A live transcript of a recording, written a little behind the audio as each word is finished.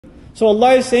So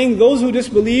Allah is saying those who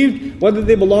disbelieved, whether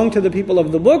they belong to the people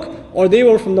of the book or they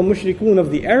were from the mushrikun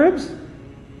of the Arabs,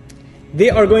 they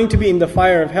are going to be in the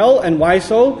fire of hell. And why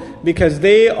so? Because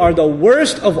they are the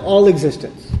worst of all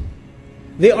existence.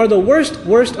 They are the worst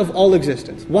of all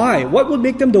existence. Why? What would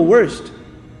make them the worst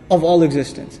of all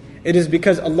existence? It is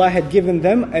because Allah had given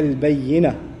them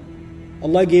al-bayyinah.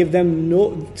 Allah gave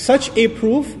them such a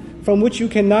proof from which you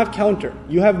cannot counter.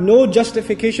 You have no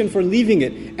justification for leaving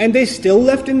it. And they still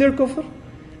left in their kufr.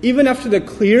 Even after the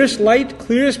clearest light,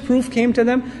 clearest proof came to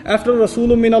them, after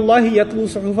Rasulun min Allahi yatlu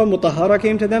suhufa mutahhara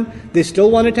came to them, they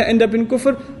still wanted to end up in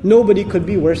kufr. Nobody could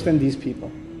be worse than these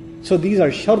people. So these are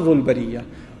sharrul bariyah.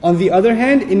 On the other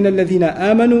hand, إِنَّ الَّذِينَ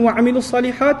آمَنُوا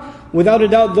وَعَمِلُوا الصَّالِحَاتِ, without a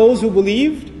doubt those who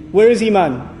believed, where is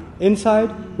iman?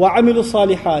 Inside. وَعَمِلُوا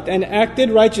الصَّالِحَاتِ, and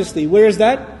acted righteously. Where is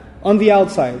that? On the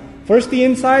outside. First the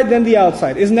inside, then the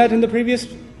outside. Isn't that in the previous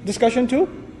discussion too?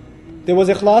 There was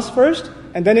ikhlas first,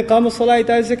 and then iqam as-salah,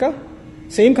 ita az-zakah.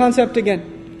 Same concept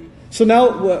again. So now,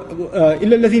 إِنَّ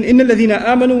الَّذِينَ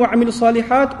آمَنُوا وَعَمِلُوا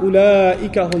الصَّالِحَاتِ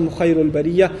أُولَٰئِكَ هُمْ خَيْرُ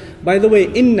الْبَرِيَّةِ. By the way,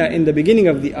 inna in the beginning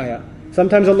of the ayah.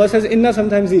 Sometimes Allah says inna,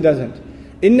 sometimes He doesn't.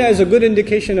 Inna is a good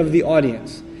indication of the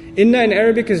audience. Inna in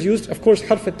Arabic is used, of course,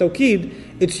 harf at-tawqid.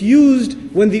 It's used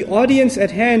when the audience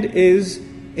at hand is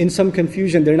in some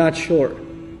confusion. They're not sure.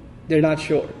 They're not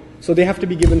sure. So they have to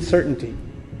be given certainty.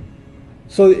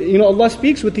 So, Allah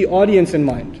speaks with the audience in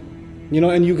mind.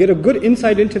 And you get a good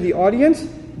insight into the audience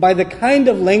by the kind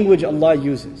of language Allah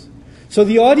uses. So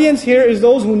the audience here is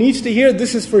those who needs to hear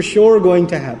this is for sure going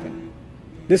to happen.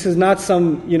 This is not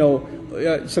some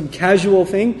casual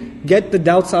thing. Get the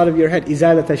doubts out of your head.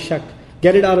 Izalat ash-shak.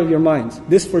 Get it out of your minds.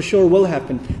 This for sure will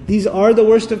happen. These are the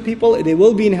worst of people. They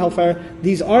will be in hellfire.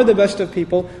 These are the best of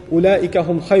people. Ulaika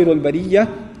hum khayrul bariyah.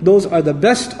 Those are the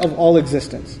best of all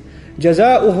existence.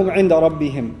 Jazaa'uhum 'inda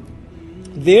rabbihim.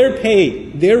 Their pay,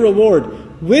 their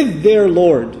reward with their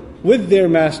Lord, with their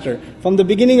master. From the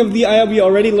beginning of the ayah, we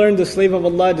already learned the slave of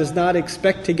Allah does not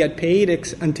expect to get paid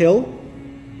until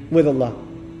with Allah.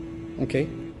 Okay?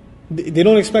 They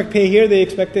don't expect pay here, they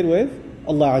expect it with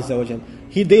Allah Azza wa Jal.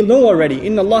 They know already.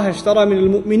 إِنَّ اللَّهَ اشْتَرَى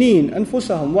مِنَ الْمُؤْمِنِينَ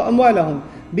أَنفُسَهُمْ وَأَمْوَالَهُم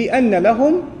بِأَنَّ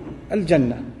لَهُمْ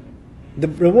الْجَنَّةِ. The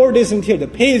reward isn't here, the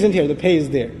pay isn't here, the pay is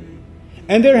there.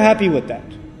 And they're happy with that.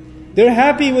 They're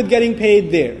happy with getting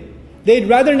paid there. They'd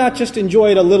rather not just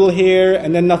enjoy it a little here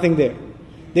and then nothing there.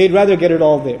 They'd rather get it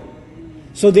all there.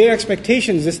 So their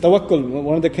expectations, this tawakkul,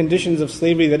 one of the conditions of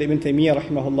slavery that Ibn Taymiyyah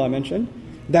rahimahullah mentioned,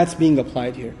 that's being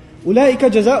applied here. أُولَٰئِكَ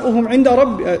جَزَاؤُهُمْ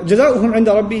عِنْدَ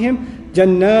رَبِّهِمْ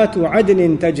جَنَّاتُ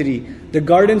عَدْنٍ تَجْرِي. The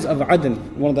gardens of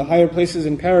Adn, one of the higher places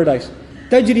in paradise.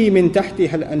 تَجْرِي مِنْ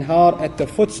تَحْتِهَا الْأَنْهَارِ, at the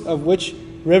foots of which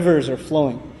rivers are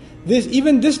flowing.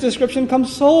 Even this description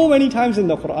comes so many times in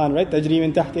the Quran, right? تَجْرِي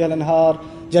مِنْ تَحْتِهَا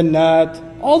الْأَنْهَارِ,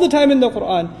 Jannat, all the time in the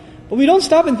Quran. But we don't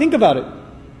stop and think about it.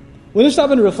 We don't stop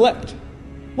and reflect.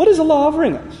 What is Allah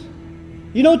offering us?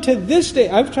 To this day,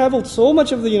 I've traveled so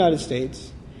much of the United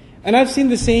States, and I've seen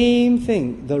the same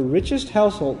thing. The richest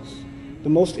households, the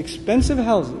most expensive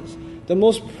houses, the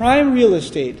most prime real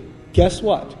estate. Guess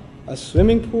what? A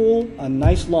swimming pool, a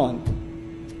nice lawn,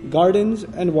 gardens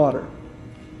and water,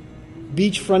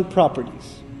 beachfront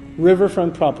properties,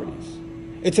 riverfront properties.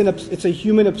 It's a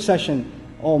human obsession.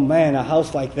 Oh man, a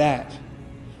house like that.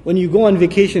 When you go on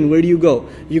vacation, where do you go?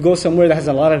 You go somewhere that has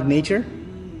a lot of nature,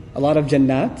 a lot of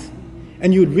jannat,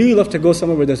 and you'd really love to go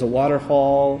somewhere where there's a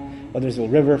waterfall, or there's a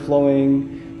river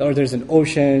flowing, or there's an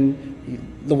ocean.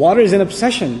 The water is an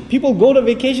obsession. People go to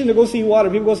vacation to go see water.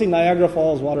 People go see Niagara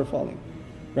Falls, water falling.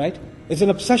 Right? It's an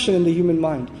obsession in the human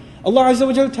mind. Allah Azza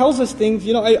wa Jalla tells us things.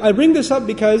 I bring this up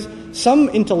because some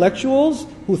intellectuals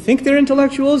who think they're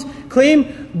intellectuals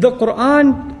claim the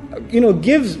Quran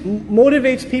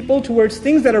motivates people towards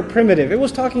things that are primitive. It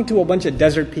was talking to a bunch of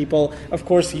desert people. Of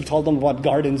course, He told them about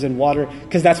gardens and water,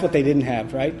 because that's what they didn't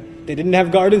have, right? They didn't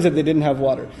have gardens and they didn't have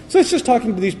water. So it's just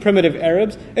talking to these primitive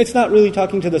Arabs. It's not really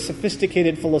talking to the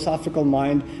sophisticated philosophical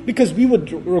mind, because we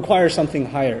would require something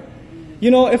higher.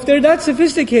 If they're that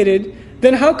sophisticated,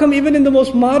 then how come even in the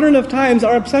most modern of times,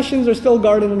 our obsessions are still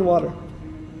garden and water?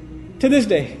 To this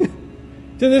day.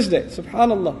 To this day.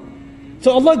 Subhanallah.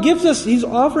 So Allah gives us, He's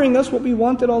offering us what we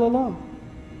wanted all along.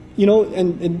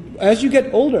 And as you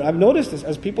get older, I've noticed this,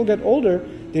 as people get older,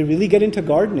 they really get into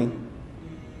gardening.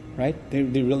 Right?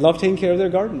 They love taking care of their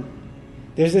garden.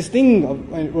 There's this thing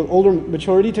of older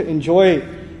maturity to enjoy,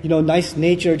 nice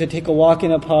nature, to take a walk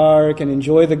in a park and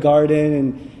enjoy the garden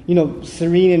and,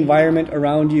 serene environment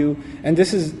around you. And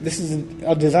this is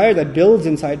a desire that builds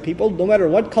inside people, no matter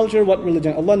what culture, what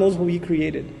religion. Allah knows who He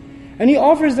created. And He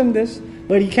offers them this,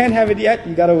 but He can't have it yet,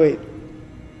 you gotta wait.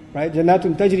 Right?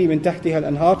 Jannatun tajri min tahtiha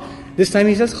al-anhar. This time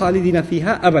he says, خَالِدِينَ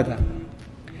فِيهَا أَبَدًا.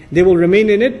 They will remain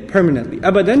in it permanently.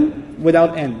 Abadan,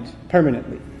 without end,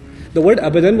 permanently. The word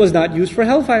abadan was not used for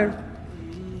hellfire,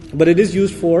 but it is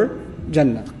used for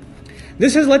Jannah.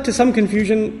 This has led to some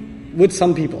confusion with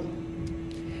some people.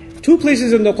 2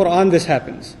 places in the Quran this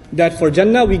happens. That for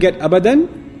Jannah we get abadan,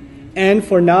 and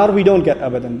for Nar we don't get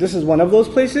abadan. This is one of those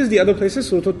places. The other place is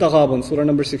Surah Al-Taghabun, Surah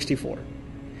number 64.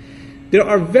 There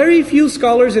are very few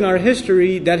scholars in our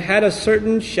history that had a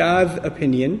certain shadh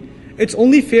opinion. It's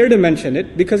only fair to mention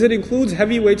it because it includes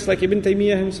heavyweights like Ibn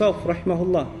Taymiyyah himself,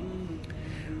 rahimahullah,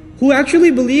 who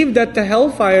actually believed that the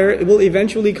hellfire will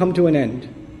eventually come to an end.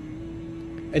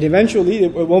 And eventually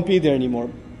it won't be there anymore.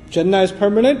 Jannah is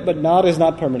permanent, but Nar is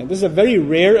not permanent. This is a very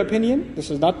rare opinion.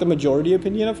 This is not the majority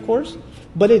opinion, of course,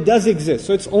 but it does exist.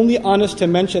 So it's only honest to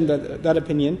mention that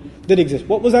opinion did exist.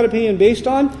 What was that opinion based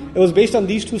on? It was based on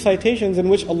these 2 citations in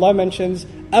which Allah mentions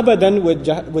abadan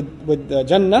with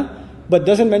Jannah, but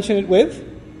doesn't mention it with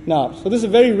Nar. So this is a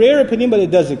very rare opinion, but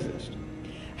it does exist.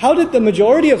 How did the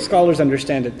majority of scholars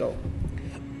understand it though?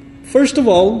 First of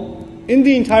all, in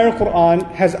the entire Quran,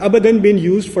 has abadan been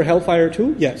used for hellfire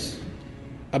too? Yes.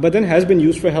 Abadan has been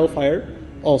used for hellfire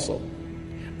also.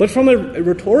 But from a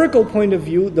rhetorical point of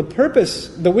view, the purpose,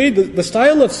 the way, the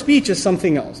style of speech is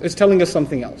something else. It's telling us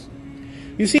something else.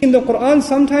 You see, in the Quran,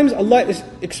 sometimes Allah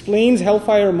explains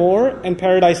hellfire more and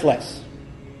paradise less.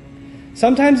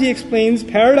 Sometimes He explains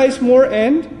paradise more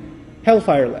and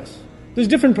hellfire less. There's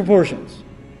different proportions.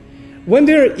 When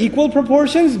they're equal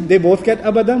proportions, they both get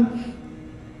abadan,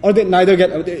 or they neither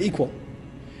get, they're equal.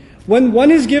 When one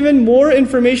is given more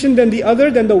information than the other,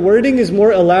 then the wording is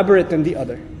more elaborate than the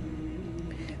other.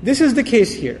 This is the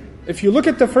case here. If you look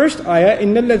at the first ayah,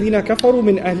 إِنَّ الَّذِينَ كَفَرُوا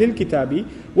مِنْ أَهْلِ الْكِتَابِ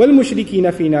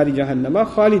وَالْمُشْرِكِينَ فِي نَارِ جَهَنَّمَ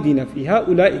خَالِدِينَ فِيهَا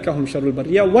أُولَٰئِكَ هُمْ شَرُّ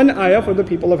الْبَرِيَّةِ. One ayah for the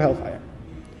people of hellfire.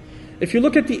 If you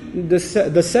look at the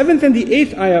 7th and the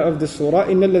 8th ayah of the surah,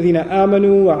 إِنَّ الَّذِينَ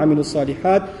آمَنُوا وَعَمِلُوا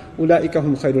الصَّالِحَاتِ أُولَٰئِكَ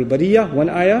هُمْ خَيْرُ الْبَرِيَّةِ. One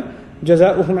ayah,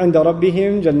 جزاؤهم عند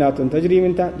ربهم جنات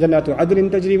عدن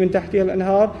تجري من تحتها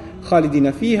الأنهار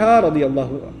خالدين فيها رضي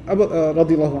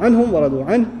الله عنهم ورضوا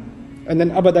عنه. And then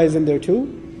abada is in there too.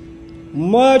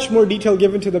 Much more detail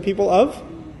given to the people of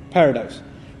paradise.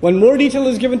 When more detail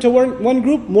is given to one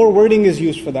group, more wording is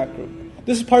used for that group.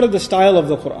 This is part of the style of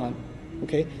the Quran.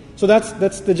 Okay, so that's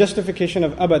the justification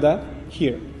of abada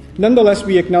here. Nonetheless,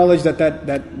 we acknowledge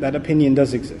that opinion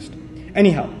does exist.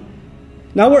 Anyhow,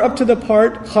 now we're up to the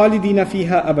part خَالِدِينَ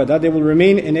فِيهَا أَبَدًا. They will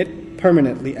remain in it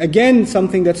permanently. Again,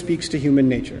 something that speaks to human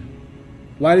nature.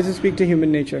 Why does it speak to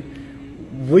human nature?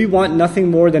 We want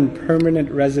nothing more than permanent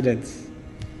residence.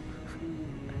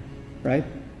 Right?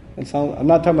 And so, I'm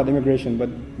not talking about immigration, but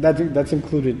that's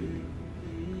included.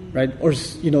 Right? Or,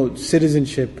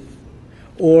 citizenship.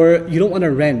 Or you don't want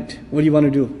to rent. What do you want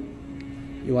to do?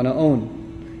 You want to own.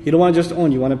 You don't want to just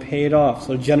own, you want to pay it off.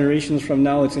 So generations from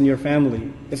now, it's in your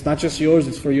family. It's not just yours,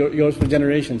 it's for yours for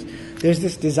generations. There's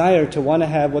this desire to want to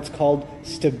have what's called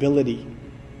stability.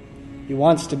 You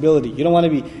want stability. You don't want to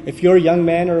be, if you're a young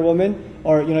man or a woman,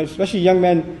 or especially young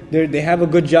men, they have a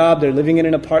good job, they're living in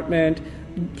an apartment,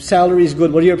 salary is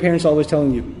good. What are your parents always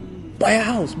telling you? Buy a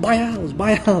house, buy a house,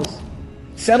 buy a house.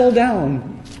 Settle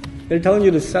down. They're telling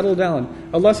you to settle down.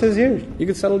 Allah says here, you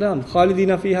can settle down.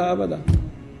 خَالِدِينَ فِيهَا أَبَدًا.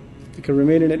 You can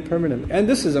remain in it permanently. And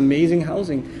this is amazing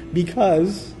housing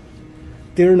because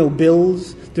there are no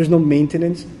bills, there's no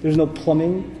maintenance, there's no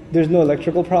plumbing, there's no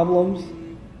electrical problems,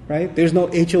 right? There's no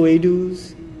HOA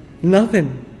dues,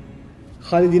 nothing.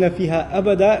 خَالِدِينَ فِيهَا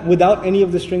أَبَدًا, without any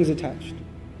of the strings attached.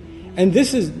 And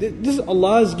this is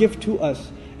Allah's gift to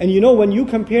us. And when you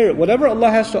compare it, whatever Allah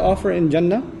has to offer in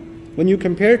Jannah, when you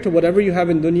compare it to whatever you have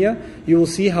in dunya, you will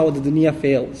see how the dunya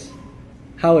fails.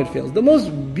 How it fails. The most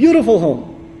beautiful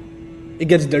home, it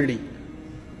gets dirty,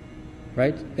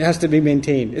 right? It has to be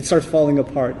maintained. It starts falling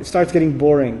apart. It starts getting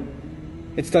boring.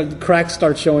 Cracks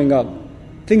start showing up.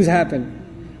 Things happen.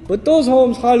 But those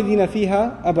homes, خَالِدِينَ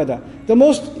فِيهَا أَبَدًا. The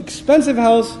most expensive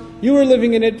house, you were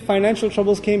living in it, financial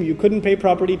troubles came, you couldn't pay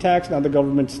property tax, now the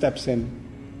government steps in,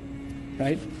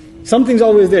 right? Something's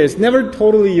always there. It's never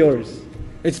totally yours.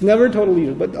 It's never totally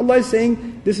yours. But Allah is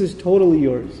saying, this is totally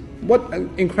yours. What an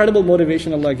incredible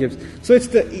motivation Allah gives. So it's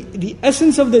the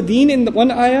essence of the deen in the one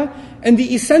ayah, and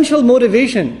the essential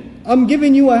motivation. I'm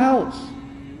giving you a house.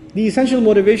 The essential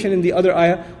motivation in the other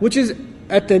ayah, which is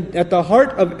at the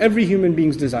heart of every human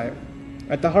being's desire.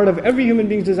 At the heart of every human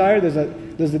being's desire,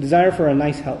 there's the desire for a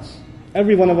nice house.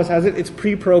 Every one of us has it. It's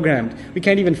pre-programmed. We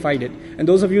can't even fight it. And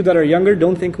those of you that are younger,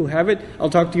 don't think who have it. I'll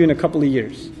talk to you in a couple of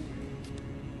years.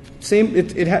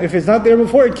 If it's not there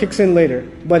before, it kicks in later.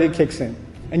 But it kicks in.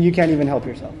 And you can't even help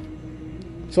yourself.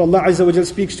 So Allah Azza wa Jal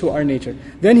speaks to our nature.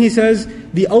 Then He says,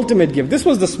 the ultimate gift. This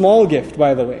was the small gift,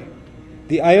 by the way.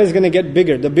 The ayah is going to get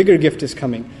bigger. The bigger gift is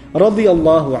coming. رَضِيَ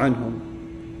اللَّهُ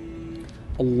عَنْهُمْ.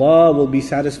 Allah will be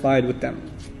satisfied with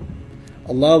them.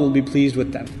 Allah will be pleased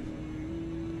with them.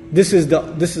 This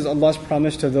is Allah's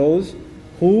promise to those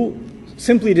who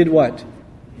simply did what?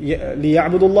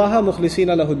 لِيَعْبُدُوا اللَّهَ مُخْلِصِينَ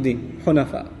لَهُ الدِّينَ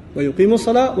حُنَفَاءَ وَيُقِيمُوا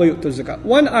الصَّلَاةَ وَيُؤْتُوا الزَّكَاةَ.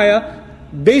 One ayah,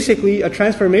 basically a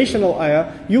transformational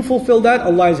ayah, you fulfill that,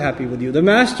 Allah is happy with you. The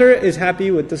master is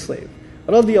happy with the slave.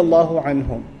 رَضِيَ اللَّهُ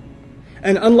عَنْهُمْ.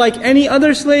 And unlike any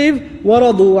other slave,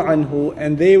 وَرَضُوا عَنْهُ,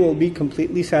 and they will be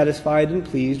completely satisfied and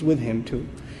pleased with him too.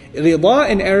 Rida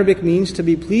in Arabic means to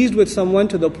be pleased with someone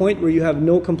to the point where you have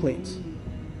no complaints.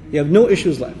 You have no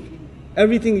issues left.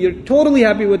 Everything, you're totally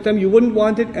happy with them, you wouldn't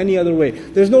want it any other way.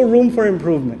 There's no room for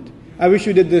improvement. I wish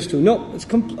you did this too. No,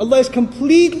 Allah is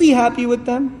completely happy with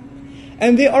them,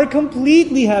 and they are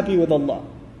completely happy with Allah.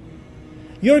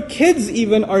 Your kids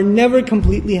even are never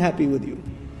completely happy with you,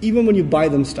 even when you buy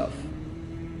them stuff.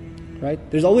 Right?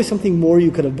 There's always something more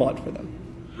you could have bought for them.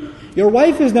 Your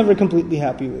wife is never completely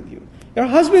happy with you. Your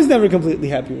husband's never completely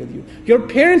happy with you. Your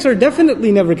parents are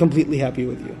definitely never completely happy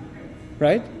with you.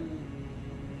 Right?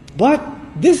 But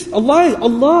this,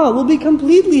 Allah will be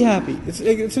completely happy. It's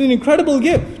an incredible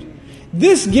gift.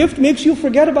 This gift makes you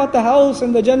forget about the house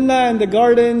and the Jannah and the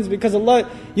gardens, because Allah,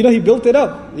 He built it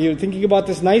up. You're thinking about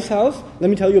this nice house. Let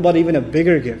me tell you about even a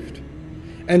bigger gift.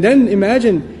 And then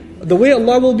imagine the way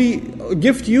Allah will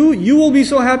gift you, you will be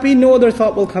so happy, no other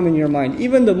thought will come in your mind.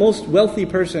 Even the most wealthy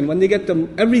person, when they get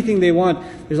everything they want,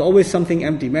 there's always something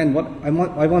empty. Man,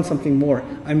 I want something more.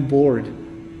 I'm bored.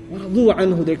 وَرَضُوا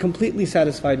عَنْهُ. They're completely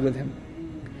satisfied with Him.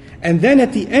 And then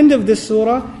at the end of this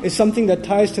surah is something that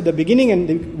ties to the beginning,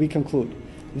 and we conclude.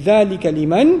 ذَلِكَ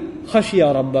لِمَنْ خَشِيَ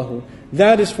رَبَّهُ.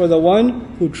 That is for the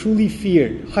one who truly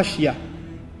feared. Khashya.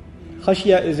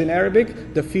 Khashya is in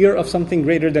Arabic the fear of something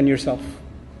greater than yourself.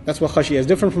 That's what khashya is,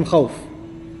 different from khawf.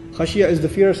 Khashya is the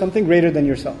fear of something greater than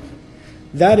yourself.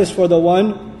 That is for the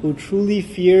one who truly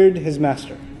feared his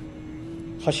master.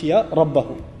 Khashya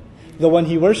rabbahu. The one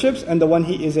he worships and the one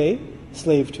he is a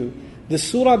slave to. The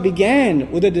surah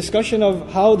began with a discussion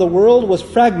of how the world was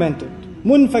fragmented.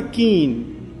 Munfakeen.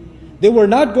 The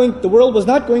world was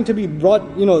not going to be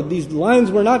brought, these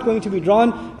lines were not going to be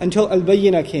drawn until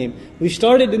Al-Bayyinah came. We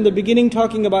started in the beginning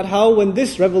talking about how when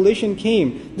this revelation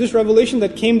came, this revelation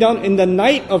that came down in the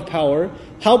night of power,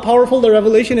 how powerful the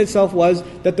revelation itself was,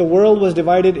 that the world was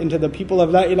divided into the people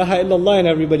of La ilaha illallah and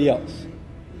everybody else.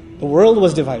 The world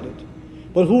was divided.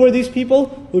 But who were these people?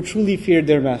 Who truly feared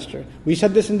their master. We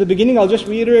said this in the beginning, I'll just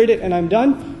reiterate it and I'm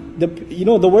done. The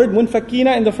word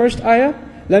munfakina in the first ayah,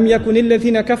 لم يكن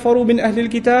الذين كفروا من أهل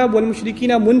الكتاب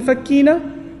والمشركين منفكين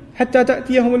حتى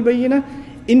تأتيهم البينة.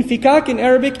 Infikak in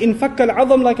Arabic, infak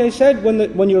al-azam, like I said,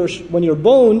 when your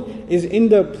bone is in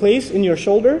the place in your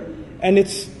shoulder and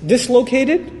it's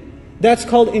dislocated, that's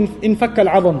called infak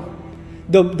al-azam.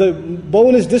 The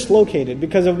bone is dislocated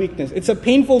because of weakness. It's a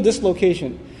painful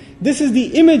dislocation. This is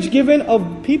the image given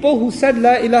of people who said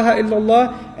La ilaha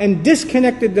illallah and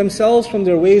disconnected themselves from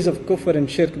their ways of kufr and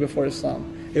shirk before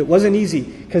Islam. It wasn't easy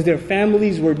because their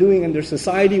families were doing and their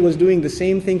society was doing the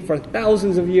same thing for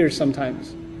thousands of years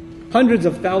sometimes. Hundreds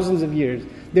of thousands of years.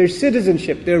 Their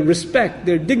citizenship, their respect,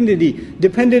 their dignity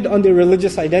depended on their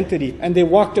religious identity, and they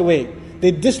walked away.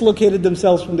 They dislocated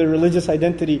themselves from their religious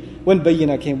identity when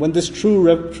Bayyinah came, when this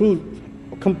true,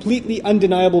 completely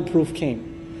undeniable proof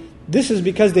came. This is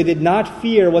because they did not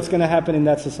fear what's going to happen in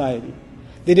that society.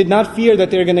 They did not fear that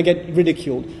they're going to get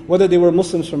ridiculed. Whether they were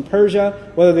Muslims from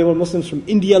Persia, whether they were Muslims from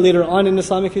India later on in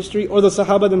Islamic history, or the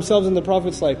Sahaba themselves in the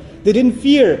Prophet's life. They didn't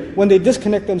fear when they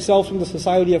disconnect themselves from the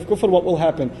society of kufr what will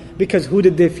happen. Because who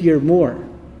did they fear more?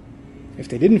 If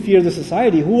they didn't fear the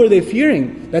society, who were they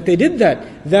fearing that they did that?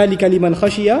 ذَلِكَ لِمَنْ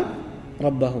خَشِيَ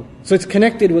رَبَّهُ. So it's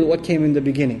connected with what came in the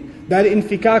beginning. That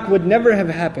infikak would never have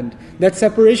happened. That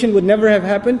separation would never have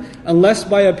happened unless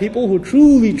by a people who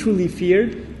truly, truly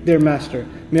feared their master.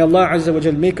 May Allah Azza wa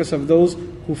Jal make us of those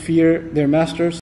who fear their masters.